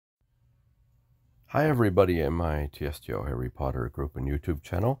Hi everybody in my TSTO Harry Potter group and YouTube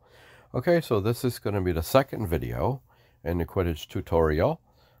channel. Okay, so this is going to be the second video in the Quidditch tutorial.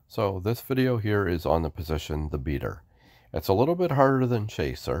 So this video here is on the position the beater. It's a little bit harder than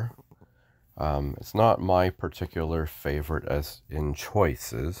chaser. It's not my particular favorite as in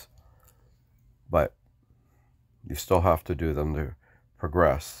choices, but you still have to do them to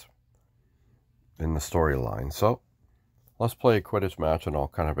progress in the storyline. So let's play a Quidditch match and I'll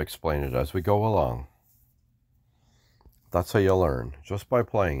kind of explain it as we go along. That's how you learn, just by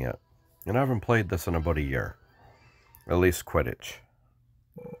playing it. And I haven't played this in about a year. At least Quidditch.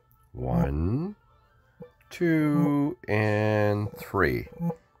 1, 2, and 3.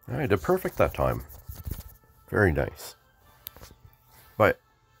 I did perfect that time. Very nice. But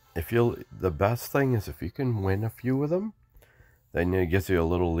the best thing is if you can win a few of them, then it gives you a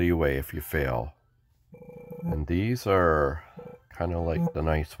little leeway if you fail. And these are kind of like the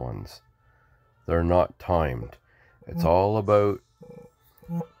nice ones. They're not timed. It's all about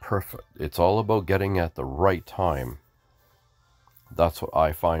perfect. It's all about getting at the right time. That's what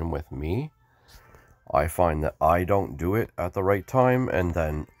I find with me. I find that I don't do it at the right time and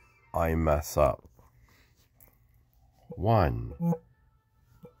then I mess up. 1,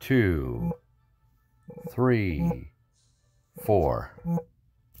 2, 3, 4.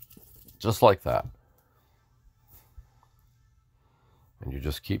 Just like that. And you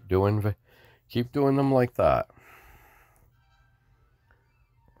just keep doing them like that.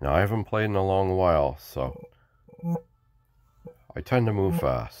 Now, I haven't played in a long while, so I tend to move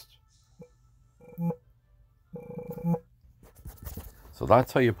fast. So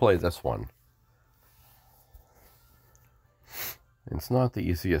that's how you play this one. It's not the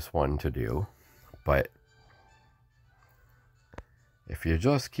easiest one to do, but if you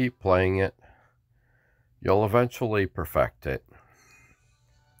just keep playing it, you'll eventually perfect it.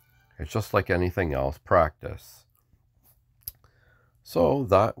 It's just like anything else, practice. So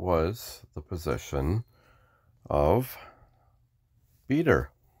that was the position of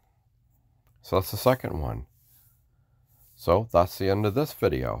beater. So that's the second one. So that's the end of this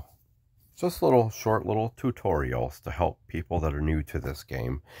video. Just short little tutorials to help people that are new to this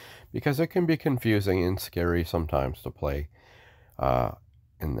game, because it can be confusing and scary sometimes to play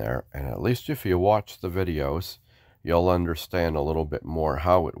in there. And at least if you watch the videos, you'll understand a little bit more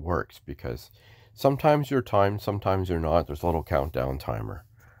how it works, because sometimes you're timed, sometimes you're not. There's a little countdown timer.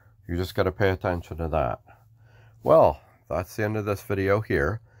 You just got to pay attention to that. Well, that's the end of this video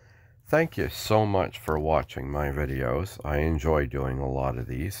here. Thank you so much for watching my videos. I enjoy doing a lot of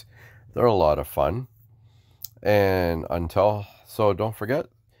these. They're a lot of fun. And so don't forget,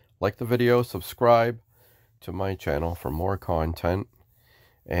 like the video, subscribe to my channel for more content.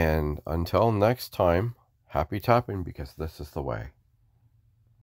 And until next time, happy tapping, because this is the way.